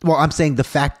pressure. Well, I'm saying the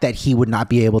fact that he would not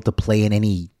be able to play in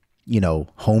any,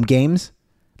 home games,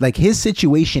 like his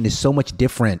situation is so much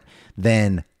different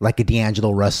than like a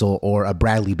D'Angelo Russell or a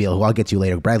Bradley Beal, who I'll get to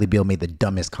later. Bradley Beal made the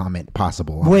dumbest comment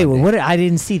possible. Wait, what? I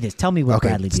didn't see this. Tell me what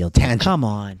Bradley Beal did. Tangent. Come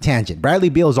on. Tangent. Bradley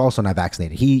Beal is also not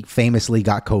vaccinated. He famously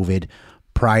got COVID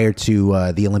prior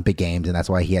to the Olympic Games, and that's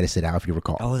why he had to sit out, if you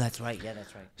recall. Oh, that's right. Yeah,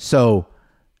 that's right. So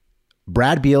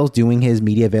Brad Beal's doing his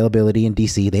media availability in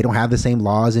D.C. They don't have the same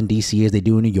laws in D.C. as they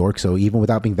do in New York, so even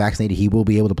without being vaccinated, he will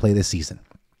be able to play this season.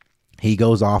 He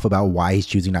goes off about why he's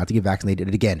choosing not to get vaccinated.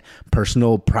 And again,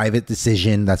 personal, private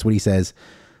decision. That's what he says.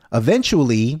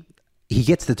 Eventually, he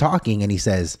gets to talking and he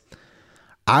says,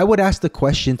 I would ask the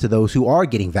question to those who are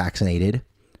getting vaccinated,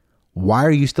 why are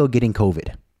you still getting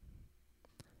COVID?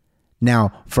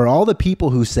 Now, for all the people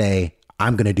who say,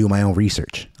 I'm going to do my own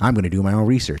research. I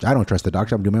don't trust the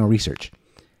doctor. I'm doing my own research.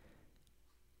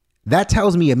 That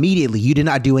tells me immediately you did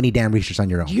not do any damn research on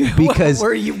your own. Because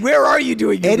where are you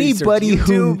doing your anybody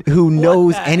research? who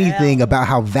knows anything about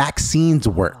how vaccines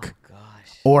work,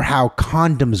 or how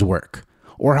condoms work,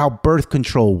 or how birth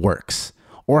control works,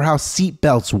 or how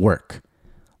seatbelts work,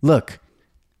 look,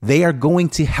 they are going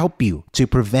to help you to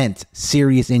prevent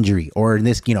serious injury, or in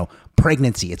this,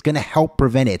 pregnancy. It's going to help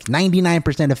prevent it. It's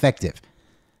 99% effective.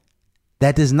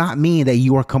 That does not mean that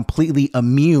you are completely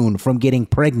immune from getting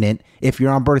pregnant if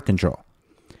you're on birth control.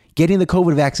 Getting the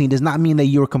COVID vaccine does not mean that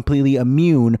you're completely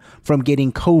immune from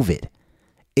getting COVID.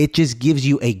 It just gives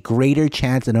you a greater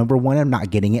chance, number one, of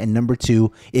not getting it, and number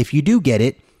two, if you do get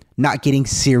it, not getting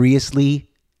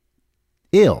seriously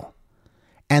ill.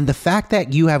 And the fact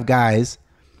that you have guys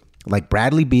like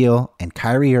Bradley Beal and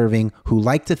Kyrie Irving who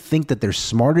like to think that they're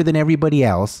smarter than everybody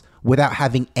else without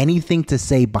having anything to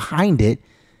say behind it,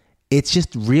 it's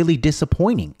just really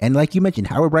disappointing. And like you mentioned,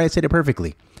 Howard Bryant said it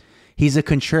perfectly. He's a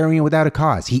contrarian without a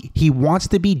cause. He wants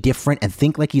to be different and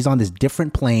think like he's on this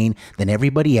different plane than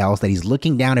everybody else, that he's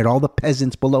looking down at all the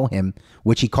peasants below him,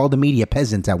 which he called the media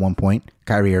peasants at one point,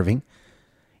 Kyrie Irving.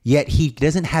 Yet he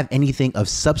doesn't have anything of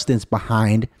substance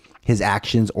behind his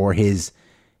actions or his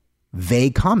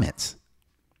vague comments.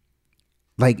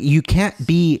 Like, you can't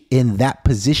be in that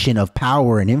position of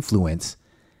power and influence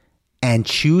and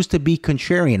choose to be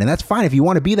contrarian. And that's fine. If you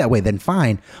want to be that way, then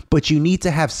fine. But you need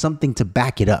to have something to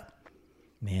back it up.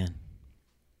 Man,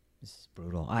 this is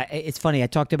brutal. It's funny. I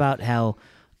talked about how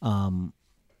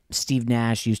Steve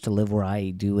Nash used to live where I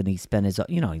do, and he spent his,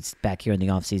 he's back here in the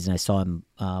off season. I saw him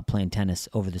playing tennis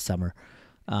over the summer.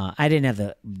 I didn't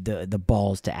have the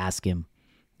balls to ask him,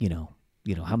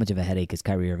 how much of a headache is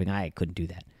Kyrie Irving? I couldn't do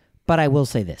that. But I will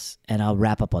say this, and I'll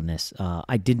wrap up on this.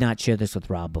 I did not share this with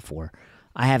Rob before.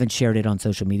 I haven't shared it on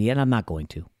social media, and I'm not going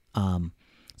to.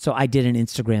 So I did an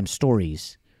Instagram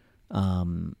stories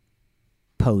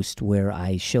post where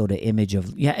I showed an image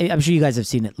of, I'm sure you guys have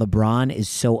seen it. LeBron is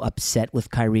so upset with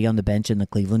Kyrie on the bench in the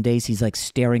Cleveland days. He's like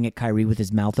staring at Kyrie with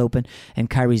his mouth open, and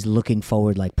Kyrie's looking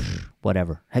forward like,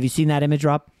 whatever. Have you seen that image,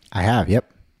 Rob? I have,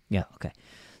 yep. Yeah, okay.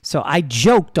 So I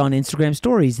joked on Instagram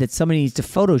stories that somebody needs to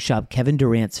Photoshop Kevin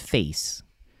Durant's face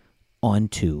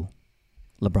onto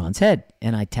LeBron's head,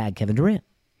 and I tagged Kevin Durant.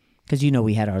 Because,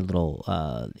 we had our little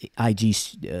IG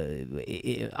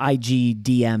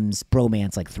DMs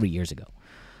bromance like 3 years ago.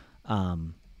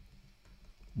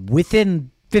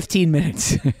 Within 15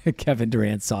 minutes, Kevin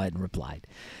Durant saw it and replied.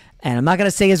 And I'm not going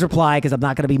to say his reply because I'm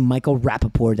not going to be Michael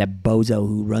Rappaport, that bozo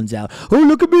who runs out, oh,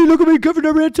 look at me, Kevin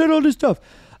Durant said all this stuff.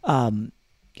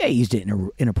 He used it in an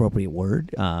inappropriate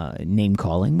word, name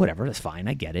calling, whatever, that's fine,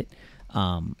 I get it.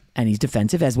 And he's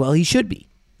defensive as well, he should be.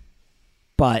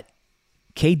 But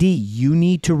KD, you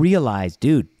need to realize,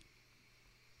 dude,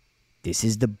 this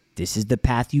is the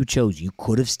path you chose. You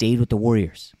could have stayed with the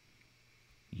Warriors.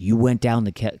 You went down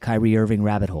the Kyrie Irving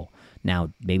rabbit hole.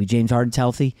 Now, maybe James Harden's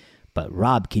healthy, but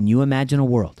Rob, can you imagine a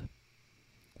world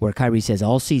where Kyrie says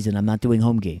all season, I'm not doing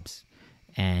home games,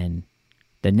 and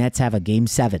the Nets have a Game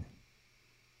 7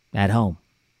 at home,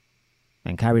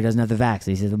 and Kyrie doesn't have the vax,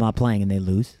 he says, I'm not playing, and they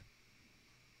lose?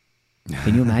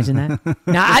 Can you imagine that?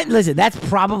 Now, listen, that's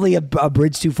probably a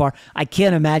bridge too far. I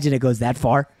can't imagine it goes that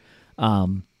far.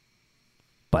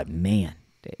 But man,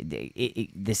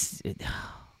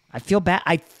 I feel bad.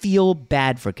 I feel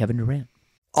bad for Kevin Durant.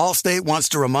 Allstate wants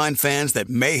to remind fans that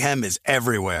mayhem is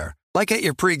everywhere, like at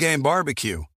your pregame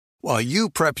barbecue. While you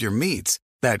prep your meats,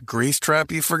 that grease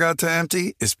trap you forgot to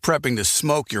empty is prepping to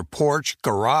smoke your porch,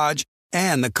 garage,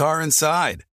 and the car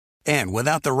inside. And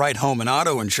without the right home and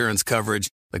auto insurance coverage,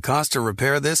 the cost to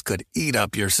repair this could eat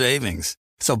up your savings.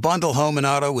 So bundle home and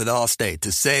auto with Allstate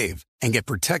to save and get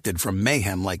protected from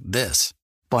mayhem like this.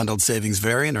 Bundled savings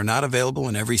vary and are not available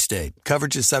in every state.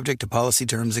 Coverage is subject to policy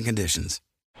terms and conditions.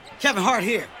 Kevin Hart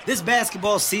here. This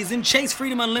basketball season, Chase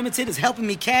Freedom Unlimited is helping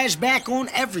me cash back on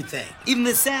everything. Even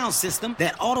the sound system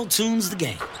that auto-tunes the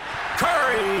game.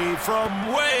 Curry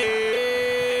from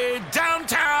way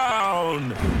downtown.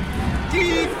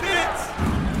 Defense.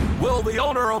 Will the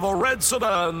owner of a red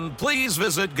sedan please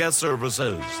visit guest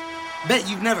services? Bet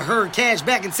you've never heard cash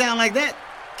back and sound like that.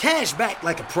 Cash back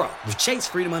like a pro with Chase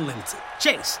Freedom Unlimited.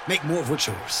 Chase, make more of what's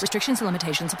yours. Restrictions and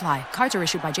limitations apply. Cards are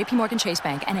issued by JPMorgan Chase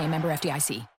Bank, N.A., member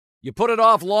FDIC. You put it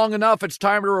off long enough, it's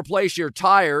time to replace your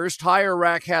tires. Tire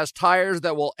Rack has tires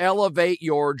that will elevate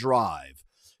your drive.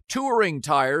 Touring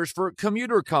tires for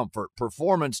commuter comfort.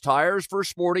 Performance tires for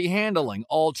sporty handling.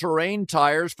 All-terrain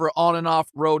tires for on- and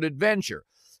off-road adventure.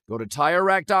 Go to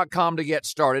TireRack.com to get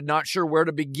started. Not sure where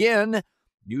to begin?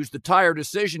 Use the Tire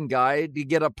Decision Guide to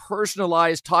get a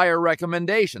personalized tire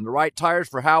recommendation. The right tires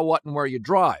for how, what, and where you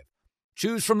drive.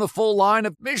 Choose from the full line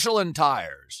of Michelin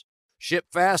tires. Ship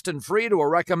fast and free to a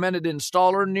recommended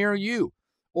installer near you.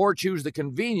 Or choose the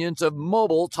convenience of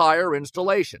mobile tire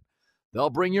installation. They'll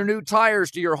bring your new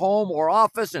tires to your home or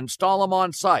office and install them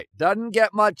on site. Doesn't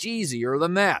get much easier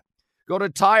than that. Go to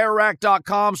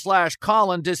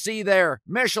TireRack.com/Colin to see their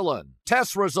Michelin,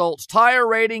 test results, tire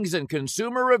ratings, and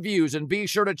consumer reviews, and be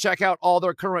sure to check out all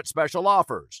their current special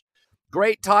offers.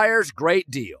 Great tires,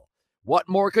 great deal. What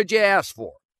more could you ask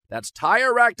for? That's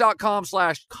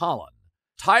TireRack.com/Colin.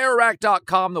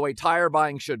 TireRack.com, the way tire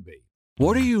buying should be.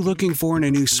 What are you looking for in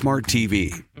a new smart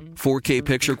TV? 4K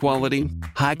picture quality?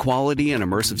 High quality and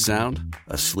immersive sound?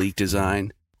 A sleek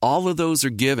design? All of those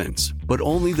are givens, but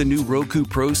only the new Roku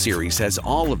Pro Series has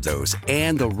all of those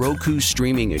and the Roku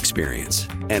streaming experience,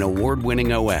 an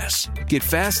award-winning OS. Get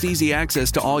fast, easy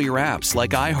access to all your apps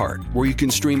like iHeart, where you can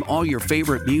stream all your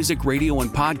favorite music, radio, and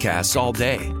podcasts all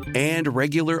day, and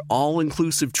regular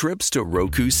all-inclusive trips to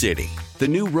Roku City. The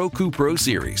new Roku Pro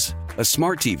Series, a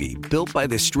smart TV built by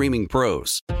the streaming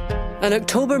pros. An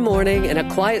October morning in a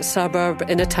quiet suburb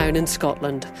in a town in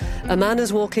Scotland. A man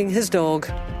is walking his dog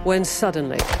when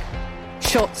suddenly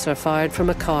shots are fired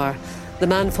from a car. The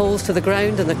man falls to the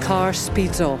ground and the car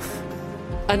speeds off.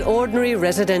 An ordinary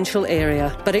residential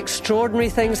area, but extraordinary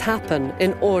things happen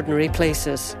in ordinary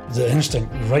places. The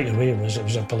instinct right away was it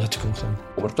was a political thing.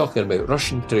 We're talking about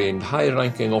Russian-trained,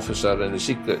 high-ranking officer in the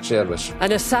Secret Service.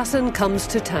 An Assassin Comes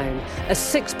to Town, a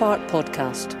 6-part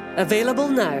podcast. Available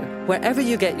now, wherever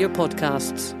you get your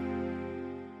podcasts.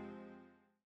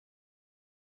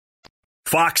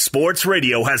 Fox Sports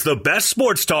Radio has the best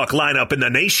sports talk lineup in the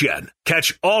nation.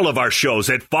 Catch all of our shows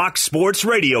at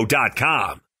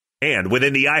foxsportsradio.com. And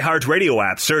within the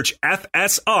iHeartRadio app, search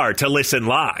FSR to listen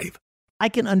live. I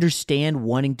can understand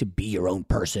wanting to be your own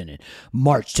person and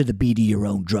march to the beat of your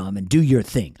own drum and do your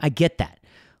thing. I get that.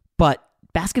 But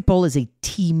basketball is a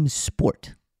team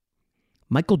sport.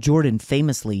 Michael Jordan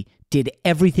famously did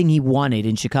everything he wanted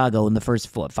in Chicago in the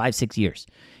first 5-6 years.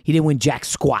 He didn't win jack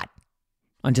squat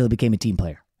until he became a team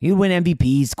player. He would win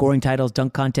MVPs, scoring titles,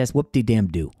 dunk contests,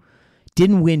 whoop-de-damn-do.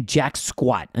 Didn't win jack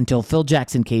squat until Phil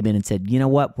Jackson came in and said, you know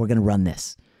what, we're going to run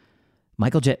this.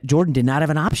 Michael Jordan did not have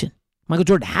an option. Michael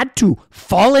Jordan had to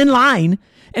fall in line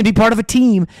and be part of a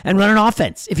team and run an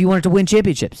offense if he wanted to win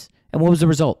championships. And what was the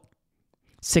result?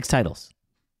 6 titles.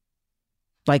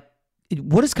 Like,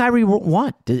 what does Kyrie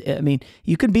want? I mean,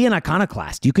 you can be an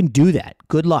iconoclast. You can do that.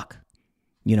 Good luck.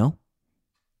 You know?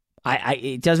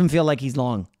 It doesn't feel like he's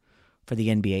long for the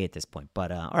NBA at this point.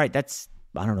 But, all right, that's,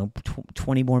 I don't know,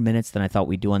 20 more minutes than I thought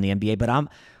we'd do on the NBA. But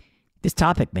this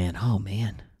topic, man, oh,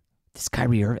 man. This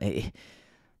Kyrie Irving.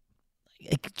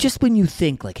 Just when you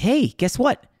think, like, hey, guess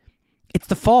what? It's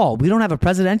the fall. We don't have a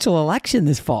presidential election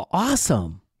this fall.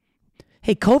 Awesome.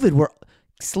 Hey, COVID, we're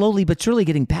slowly but surely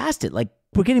getting past it. Like,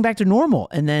 we're getting back to normal.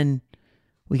 And then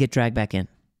we get dragged back in.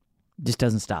 It just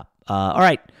doesn't stop. All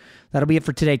right. That'll be it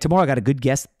for today. Tomorrow, I got a good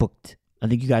guest booked. I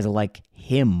think you guys will like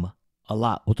him a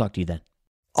lot. We'll talk to you then.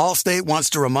 Allstate wants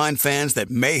to remind fans that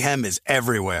mayhem is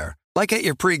everywhere, like at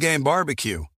your pregame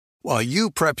barbecue. While you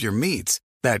prep your meats,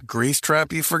 that grease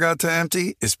trap you forgot to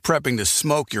empty is prepping to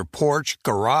smoke your porch,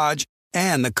 garage,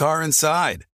 and the car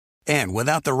inside. And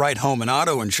without the right home and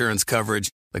auto insurance coverage,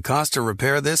 the cost to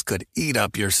repair this could eat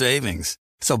up your savings.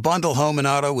 So bundle home and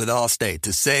auto with Allstate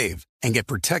to save and get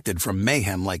protected from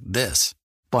mayhem like this.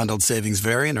 Bundled savings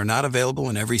vary and are not available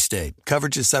in every state.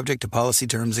 Coverage is subject to policy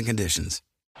terms and conditions.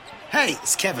 Hey,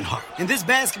 it's Kevin Hart. And this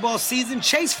basketball season,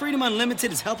 Chase Freedom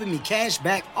Unlimited is helping me cash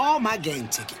back all my game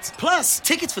tickets. Plus,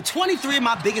 tickets for 23 of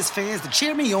my biggest fans to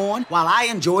cheer me on while I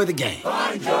enjoy the game.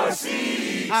 Find your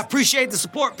seats. I appreciate the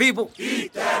support, people.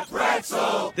 Eat that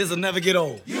pretzel. This'll never get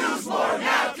old. Use more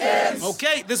napkins.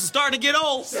 Okay, this is starting to get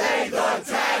old. Say the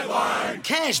tagline.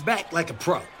 Cash back like a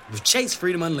pro with Chase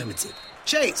Freedom Unlimited.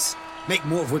 Chase, make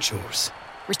more of what's yours.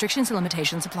 Restrictions and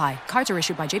limitations apply. Cards are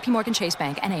issued by JP Morgan Chase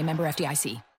Bank, N.A., member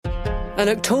FDIC. An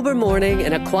October morning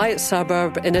in a quiet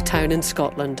suburb in a town in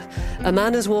Scotland. A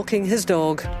man is walking his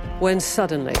dog when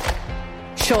suddenly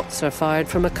shots are fired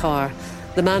from a car.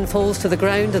 The man falls to the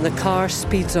ground and the car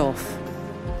speeds off.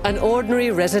 An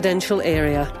ordinary residential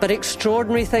area, but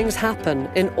extraordinary things happen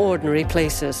in ordinary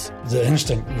places. The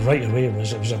instinct right away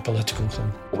was it was a political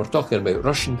thing. We're talking about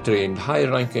Russian-trained,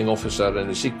 high-ranking officer in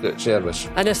the Secret Service.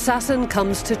 An Assassin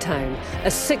Comes to Town, a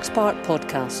 6-part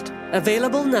podcast.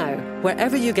 Available now,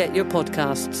 wherever you get your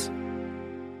podcasts.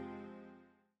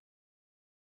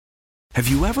 Have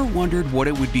you ever wondered what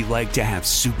it would be like to have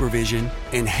supervision,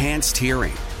 enhanced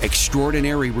hearing,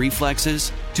 extraordinary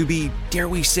reflexes, to be, dare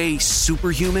we say,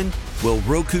 superhuman? Well,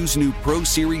 Roku's new Pro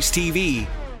Series TV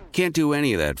can't do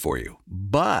any of that for you.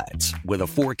 But with a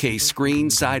 4K screen,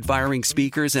 side-firing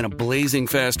speakers, and a blazing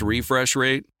fast refresh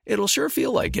rate, it'll sure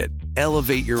feel like it.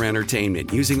 Elevate your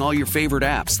entertainment using all your favorite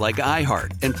apps like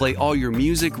iHeart and play all your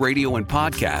music, radio, and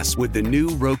podcasts with the new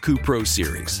Roku Pro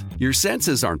Series. Your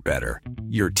senses aren't better.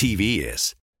 Your TV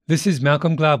is. This is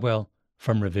Malcolm Gladwell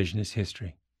from Revisionist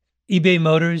History. eBay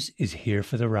Motors is here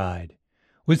for the ride.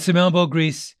 With some elbow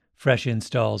grease, fresh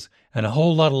installs, and a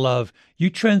whole lot of love, you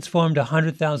transformed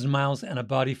 100,000 miles and a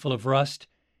body full of rust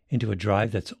into a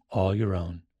drive that's all your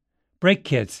own. Brake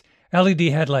kits, LED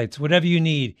headlights, whatever you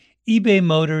need, eBay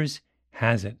Motors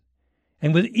has it.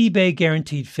 And with eBay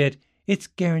Guaranteed Fit, it's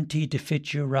guaranteed to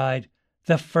fit your ride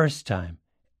the first time,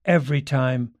 every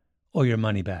time, or your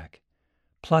money back.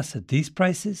 Plus, at these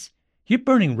prices, you're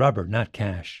burning rubber, not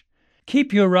cash.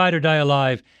 Keep your ride or die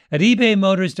alive at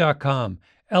ebaymotors.com.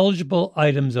 Eligible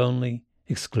items only.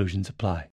 Exclusions apply.